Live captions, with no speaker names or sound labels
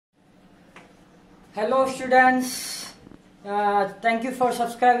Hello students, thank you for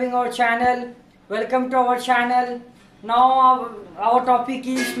subscribing our channel. Welcome to our channel. Now our topic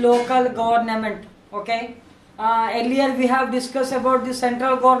is local government. Okay. Earlier we have discussed about the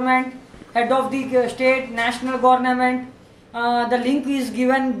central government, head of the state, national government. The link is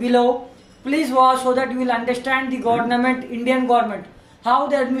given below. Please watch so that you will understand the government, Indian government, how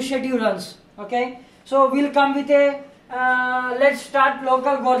the administrative runs. Okay. So we'll come with a let's start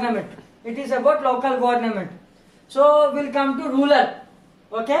local government. It is about local government. So we'll come to rural.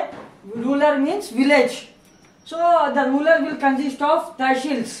 Okay, rural means village. So the rural will consist of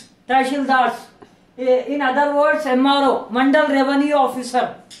tahsildars. In other words, MRO, Mandal Revenue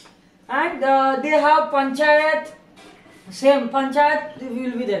Officer, and they have panchayat. Same panchayat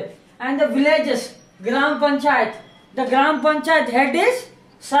will be there, and the villages, gram panchayat. The gram panchayat head is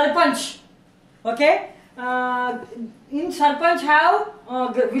sarpanch. Okay. In Sarpanch have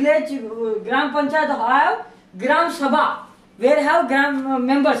village Gram Panchayat have Gram Sabha, where have Gram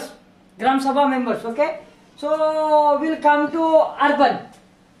members, Gram Sabha members. Okay, so we'll come to urban.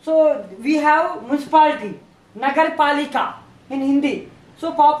 So we have municipality, Nagar Palika in Hindi.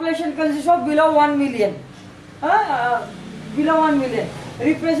 So population consists of below 1 million. Below 1 million.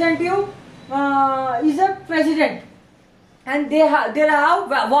 Representative is a president, and there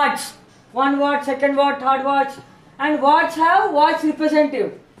have wards. 1 ward, 2nd ward, 3rd ward, and wards have wards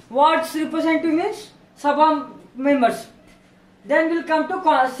representative. Wards representative means Sabha members. Then we'll come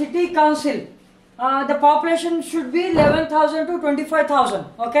to city council. The population should be 11,000 to 25,000.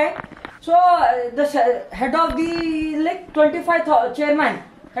 Okay. So the head of the 25,000 chairman.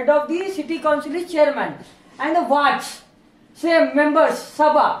 Head of the city council is chairman, and the wards same members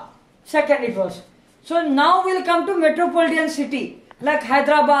Sabha. Second it was. So now we'll come to metropolitan city like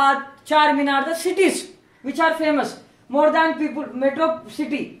Hyderabad, Charminar, the cities which are famous, more than people, metro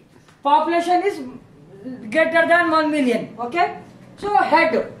city. Population is greater than 1 million. Okay. So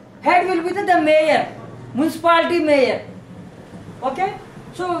head will be the mayor, municipality mayor. Okay.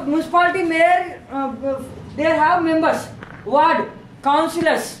 So municipality mayor, they have members, ward,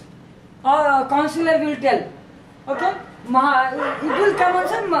 councillors. Councillor will tell. Okay. It will come on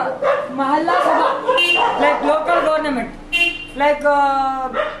Mahalla Sabha, like local government. Like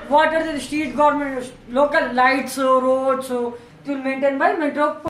what are the street government, local lights, roads, it will maintain by metro.